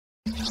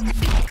Hi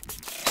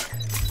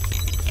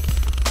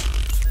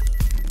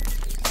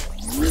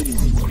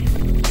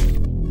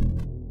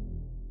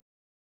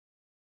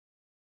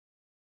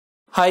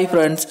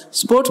friends,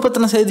 sports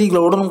பத்தின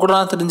செய்திகளை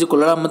உடனுக்குடன்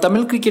தெரிஞ்சுக்கொள்ள நம்ம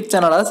தமிழ் கிரிக்கெட்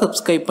சேனலை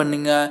சப்ஸ்கிரைப்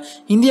பண்ணுங்க.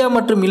 இந்தியா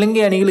மற்றும்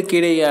இலங்கை அணிகளுக்கு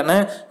இடையேயான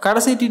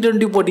கடைசி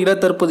T20 போட்டியில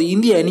தற்போது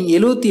இந்திய அணி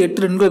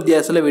 78 ரன்கள்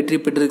வித்தியாசத்தில் வெற்றி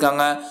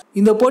பெற்றிருக்காங்க.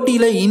 இந்த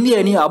போட்டியில இந்திய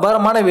அணி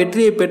அபாரமான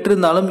வெற்றியை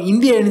பெற்றிருந்தாலும்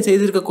இந்திய அணி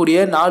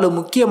செய்திருக்கக்கூடிய 4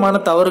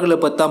 முக்கியமான தவறுகளை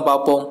பற்றி தான்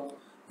பார்ப்போம்.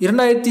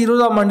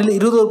 2020ஆம் ஆண்டில்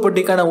 20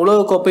 போட்டிக்கான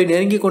உலகக்கோப்பை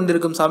நெருங்கி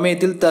கொண்டிருக்கும்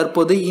சமயத்தில்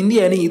தற்போது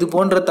இந்திய அணி இது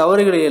போன்ற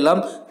தவறுகளை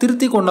எல்லாம்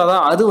திருத்தி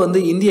கொண்டாதான் அது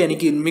இந்திய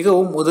அணிக்கு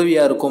மிகவும்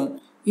உதவியா இருக்கும்.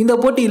 இந்த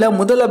போட்டியில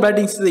முதல்ல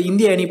பேட்டிங் செய்த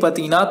இந்திய அணி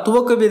பாத்தீங்கன்னா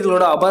துவக்க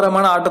வீரர்களோட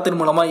அபாரமான ஆட்டத்தின்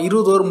மூலமா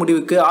 20 ஓவர்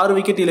முடிவுக்கு 6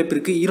 விக்கெட்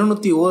இழப்பிற்கு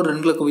 201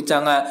 ரன்களை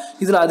குவிச்சாங்க.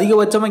 இதுல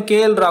அதிகபட்சமா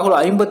KL ராகுல்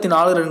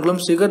 54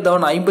 ரன்களும் ஷிகர்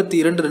தவன்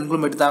 52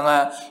 ரன்களும் எடுத்தாங்க.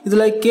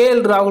 இதுல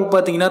KL ராகுல்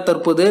பாத்தீங்கன்னா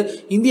தற்போது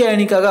இந்திய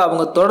அணிக்காக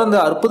அவங்க தொடர்ந்து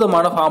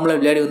அற்புதமான ஃபார்ம்ல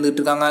விளையாடி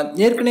வந்துட்டு இருக்காங்க.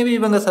 ஏற்கனவே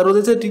இவங்க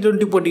சர்வதேச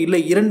T20 போட்டியில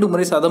 2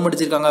 முறை சதம்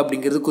அடிச்சிருக்காங்க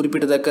அப்படிங்கிறது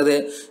குறிப்பிடத்தக்கது.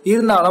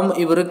 இருந்தாலும்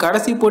இவர்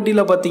கடைசி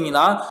போட்டியில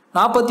பாத்தீங்கன்னா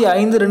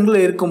 45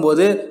 ரன்கள்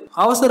இருக்கும்போது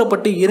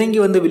அவசரப்பட்டு இறங்கி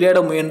விளையாட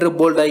முயன்று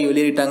போல்டாகி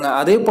வெளியிட்டாங்க.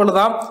 அதே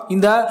போலதான்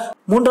இந்த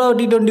 3வது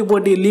T20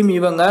 போட்டியிலும்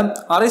இவங்க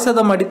அரை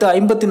சதம் அடித்து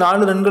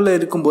 54 ரன்கள்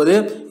இருக்கும்போது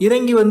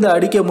இறங்கி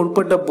அடிக்க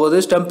முற்பட்ட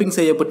போது ஸ்டம்பிங்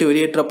செய்யப்பட்டு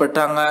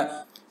வெளியேற்றப்பட்டாங்க.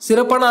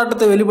 சிறப்பான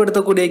ஆட்டத்தை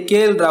வெளிப்படுத்தக்கூடிய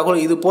KL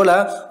ராகுல் இது போல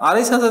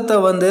அரை சதத்தை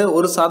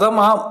ஒரு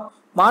சதமா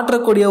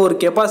மாற்றக்கூடிய ஒரு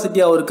கெப்பாசிட்டி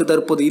அவருக்கு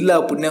தற்போது இல்லை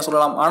அப்படின்னே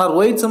சொல்லலாம். ஆனா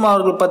ரோஹித் சர்மா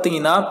அவர்கள்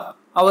பாத்தீங்கன்னா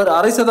அவர்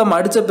அரை சதம்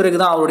அடிச்ச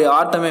பிறகுதான் அவருடைய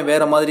ஆட்டமே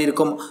வேற மாதிரி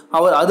இருக்கும்.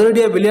 அவர்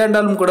அதிரடியா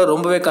விளையாண்டாலும் கூட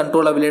ரொம்பவே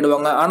கண்ட்ரோலா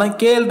விளையாடுவாங்க. ஆனா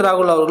KL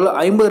ராகுல் அவர்கள்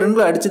 50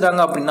 ரன்கள்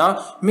அடிச்சுட்டாங்க அப்படின்னா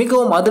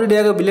மிகவும்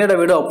அதிரடியாக விளையாட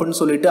விடும் அப்படின்னு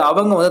சொல்லிட்டு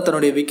அவங்க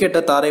தன்னுடைய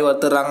விக்கெட்டை தாரை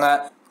வார்த்துறாங்க.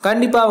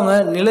 கண்டிப்பா அவங்க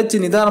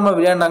நிலைச்சு நிதானமா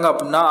விளையாண்டாங்க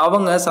அப்படின்னா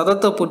அவங்க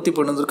சதத்தை பூர்த்தி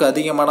பண்ணுவதற்கு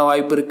அதிகமான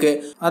வாய்ப்பு இருக்கு.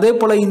 அதே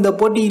போல இந்த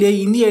போட்டியிலே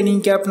இந்திய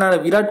அணியின்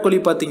கேப்டனான விராட்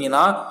கோலி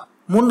பாத்தீங்கன்னா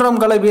 3ஆம்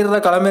கால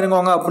வீரராக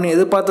களமிறங்குவாங்க அப்படின்னு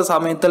எதிர்பார்த்த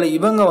சமயத்தில்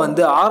இவங்க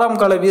 6ஆம்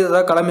கால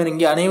வீரராக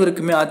களமிறங்கி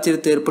அனைவருக்குமே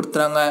ஆச்சரியத்தை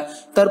ஏற்படுத்துறாங்க.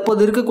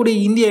 தற்போது இருக்கக்கூடிய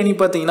இந்திய அணி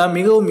பார்த்தீங்கன்னா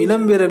மிகவும்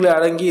இளம் வீரர்களை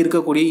அடங்கி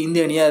இருக்கக்கூடிய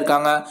இந்திய அணியா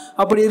இருக்காங்க.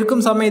 அப்படி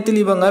இருக்கும் சமயத்தில்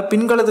இவங்க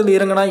பின்களத்தில்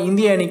இறங்கினா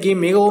இந்திய அணிக்கு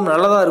மிகவும்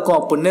நல்லதா இருக்கும்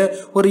அப்படின்னு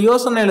ஒரு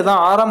யோசனையில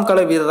தான் 6ஆம்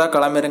கால வீரராக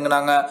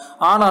களமிறங்கினாங்க.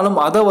 ஆனாலும்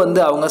அதை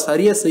அவங்க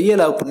சரியா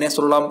செய்யலை அப்படின்னே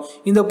சொல்லலாம்.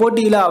 இந்த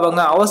போட்டியில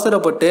அவங்க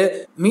அவசரப்பட்டு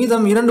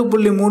மீதம்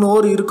 2.3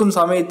 ஓவர் இருக்கும்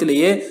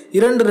சமயத்திலேயே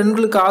 2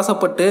 ரன்களுக்கு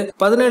ஆசைப்பட்டு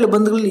 17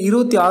 பந்துகளில் 26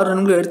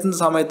 ரன்கள் எடுத்த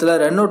சமயத்துல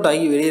ரன் அவுட்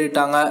ஆகி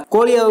வெளியேறிட்டாங்க.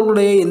 கோலி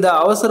அவர்களுடைய இந்த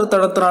அவசர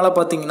தடத்தினால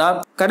பாத்தீங்கன்னா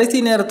கடைசி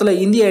நேரத்துல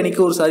இந்திய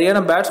அணிக்கு ஒரு சரியான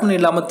பேட்ஸ்மேன்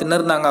இல்லாம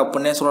திணறினாங்க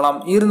அப்படின்னே சொல்லலாம்.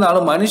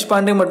 இருந்தாலும் மனிஷ்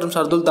பாண்டே மற்றும்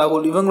ஷர்துல்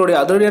தாக்கூர் இவங்களுடைய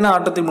அதிரடியான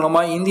ஆட்டத்தின்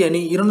மூலமா இந்திய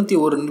அணி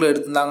 201 ரன்கள்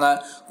எடுத்திருந்தாங்க.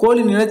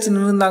 கோலி நிலைச்சு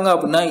நின்றாங்க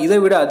அப்படின்னா இதை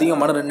விட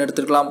அதிகமான ரன்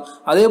எடுத்திருக்கலாம்.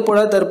 அதே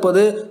போல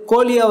தற்போது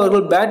கோலி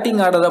அவர்கள்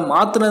பேட்டிங் ஆர்டரை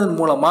மாத்தினதன்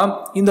மூலமா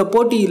இந்த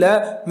போட்டியில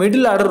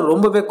மிடில் ஆர்டர்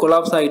ரொம்பவே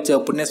கொலாப்ஸ் ஆயிடுச்சு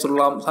அப்படின்னே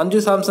சொல்லலாம்.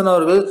 சஞ்சு சாம்சன்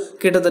அவர்கள்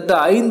கிட்டத்தட்ட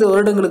 5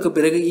 வருடங்களுக்கு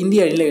பிறகு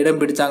இந்திய அணியில இடம்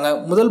பிடிச்சாங்க.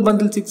 முதல்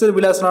பந்தில் சிக்ஸர்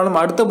விளாசினாலும்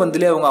அடுத்த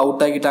பந்திலே அவங்க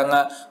அவுட் ஆகிட்டாங்க.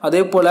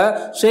 அதே போல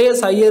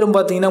ஸ்ரேயஸ் ஐயரும்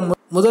பாத்தீங்கன்னா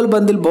முதல்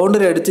பந்தில்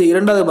பவுண்டரி அடிச்சு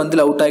 2வது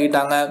பந்தில் அவுட்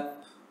ஆகிட்டாங்க.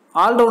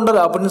 ஆல்ரவுண்டர்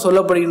அப்படின்னு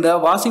சொல்லப்படுகின்ற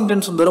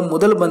வாஷிங்டன் சுந்தரம்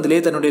முதல் பந்திலே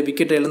தன்னுடைய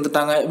விக்கெட்டை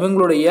இழந்துட்டாங்க.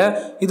 இவங்களுடைய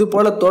இது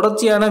போல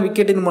தொடர்ச்சியான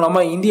விக்கெட்டின்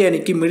மூலமா இந்திய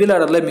அணிக்கு மிடில்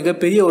ஆர்டர்ல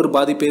மிகப்பெரிய ஒரு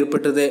பாதிப்பு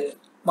ஏற்பட்டது.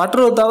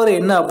 மற்றொரு தவறு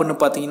என்ன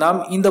அப்படின்னு பாத்தீங்கன்னா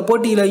இந்த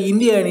போட்டியில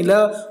இந்திய அணியில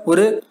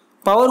ஒரு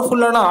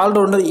பவர்ஃபுல்லான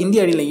ஆல்ரவுண்டர்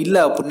இந்திய அணியில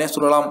இல்லை அப்படின்னே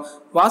சொல்லலாம்.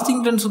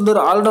 வாஷிங்டன் சுந்தர்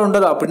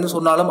ஆல்ரவுண்டர் அப்படின்னு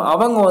சொன்னாலும்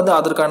அவங்க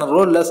அதற்கான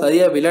ரோல்ல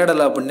சரியா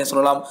விளையாடலை அப்படின்னே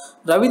சொல்லலாம்.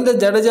 ரவீந்திர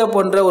ஜடேஜா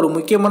போன்ற ஒரு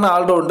முக்கியமான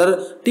ஆல்ரவுண்டர்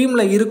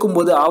டீம்ல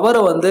இருக்கும்போது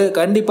அவரை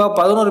கண்டிப்பா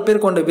 11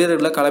 பேர் கொண்ட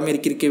வீரர்களை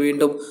களமிறக்கியிருக்க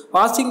வேண்டும்.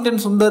 வாஷிங்டன்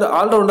சுந்தர்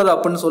ஆல்ரவுண்டர்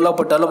அப்படின்னு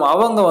சொல்லப்பட்டாலும்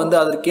அவங்க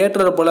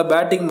அதற்கேற்ற போல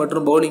பேட்டிங்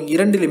மற்றும் பவுலிங்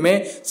இரண்டிலுமே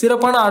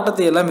சிறப்பான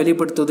ஆட்டத்தை எல்லாம்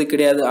வெளிப்படுத்துவது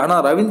கிடையாது. ஆனா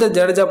ரவீந்திர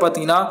ஜடேஜா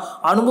பாத்தீங்கன்னா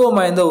அனுபவம்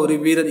வாய்ந்த ஒரு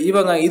வீரர்.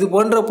 இவங்க இது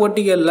போன்ற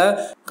போட்டிகள்ல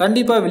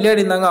கண்டிப்பா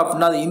விளையாடினாங்க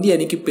அப்படின்னா அது இந்திய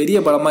அணிக்கு பெரிய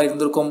பலமா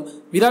இருந்திருக்கும்.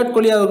 விராட்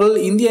கோலி அவர்கள்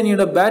இந்திய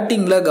அணியோட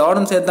பேட்டிங்ல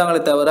கவனம் சேர்த்தாங்களே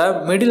தவிர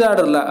மிடில்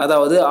ஆர்டர்ல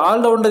அதாவது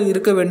ஆல்ரவுண்டர்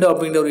இருக்க வேண்டும்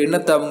அப்படிங்கிற ஒரு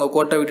எண்ணத்தை அவங்க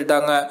கோட்டை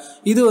விட்டுட்டாங்க.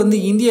 இது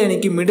இந்திய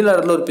அணிக்கு மிடில்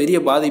ஆர்டர்ல ஒரு பெரிய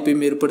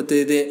பாதிப்பையும்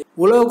ஏற்படுத்துது.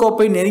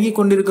 உலகக்கோப்பை நெருங்கி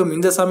கொண்டிருக்கும்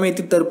இந்த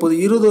சமயத்தில் தற்போது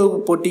 20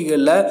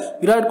 போட்டிகள்ல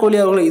விராட் கோலி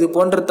அவர்கள் இது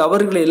போன்ற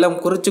தவறுகளை எல்லாம்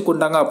குறைச்சு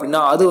கொண்டாங்க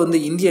அப்படின்னா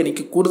அது இந்திய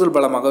அணிக்கு கூடுதல்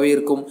பலமாகவே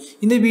இருக்கும்.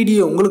 இந்த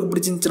வீடியோ உங்களுக்கு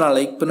பிடிச்சிருந்துச்சுன்னா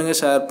லைக் பண்ணுங்க,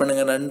 ஷேர்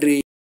பண்ணுங்க. நன்றி.